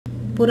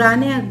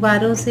पुराने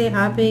अखबारों से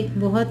आप एक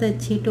बहुत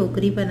अच्छी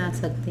टोकरी बना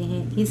सकते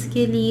हैं।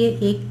 इसके लिए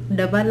एक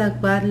डबल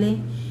अखबार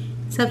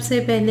लें। सबसे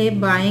पहले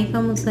बाएं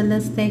का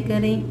मुसल्लस तय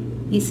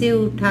करें, इसे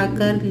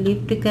उठाकर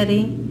लिफ्ट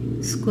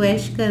करें,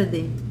 स्क्वैश कर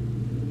दें।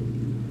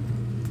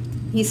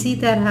 इसी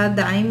तरह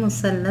दाएं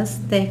मुसल्लस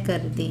तय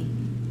कर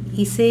दें,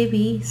 इसे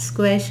भी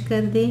स्क्वैश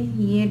कर दें।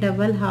 ये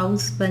डबल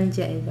हाउस बन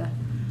जाएगा।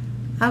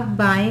 अब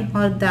बाएं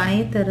और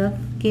दाएं तरफ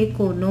के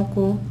कोनों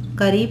को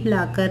करीब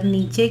लाकर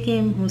नीचे के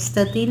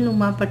मुस्ततिल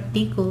नुमा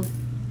पट्टी को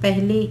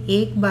पहले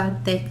एक बार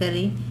तय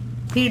करें,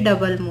 फिर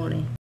डबल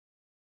मोड़ें।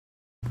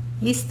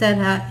 इस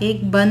तरह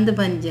एक बंद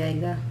बन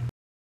जाएगा।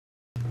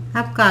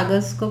 अब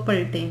कागज़ को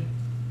पलटें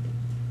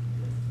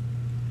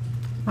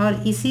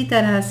और इसी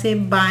तरह से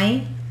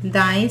बाएं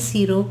दाएं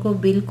सिरों को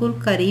बिल्कुल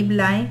करीब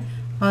लाएं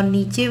और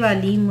नीचे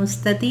वाली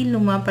मुस्ततिल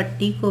नुमा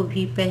पट्टी को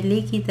भी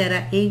पहले की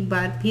तरह एक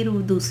बार फिर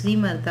दूसरी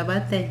मर्तबा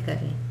तय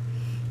करें।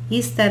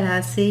 इस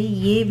तरह से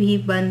ये भी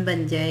बंद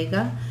बन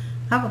जाएगा।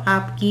 अब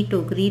आपकी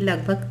टोकरी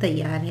लगभग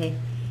तैयार है।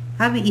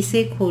 अब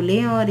इसे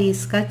खोलें और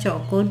इसका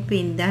चौकोर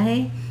पेंदा है,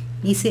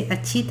 इसे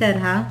अच्छी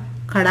तरह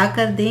खड़ा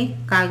कर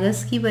दें।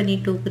 कागज़ की बनी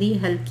टोकरी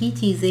हल्की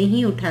चीज़ें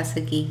ही उठा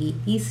सकेगी,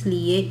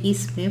 इसलिए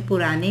इसमें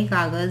पुराने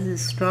कागज़,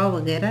 स्ट्रॉ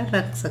वगैरह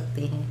रख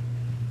सकते हैं।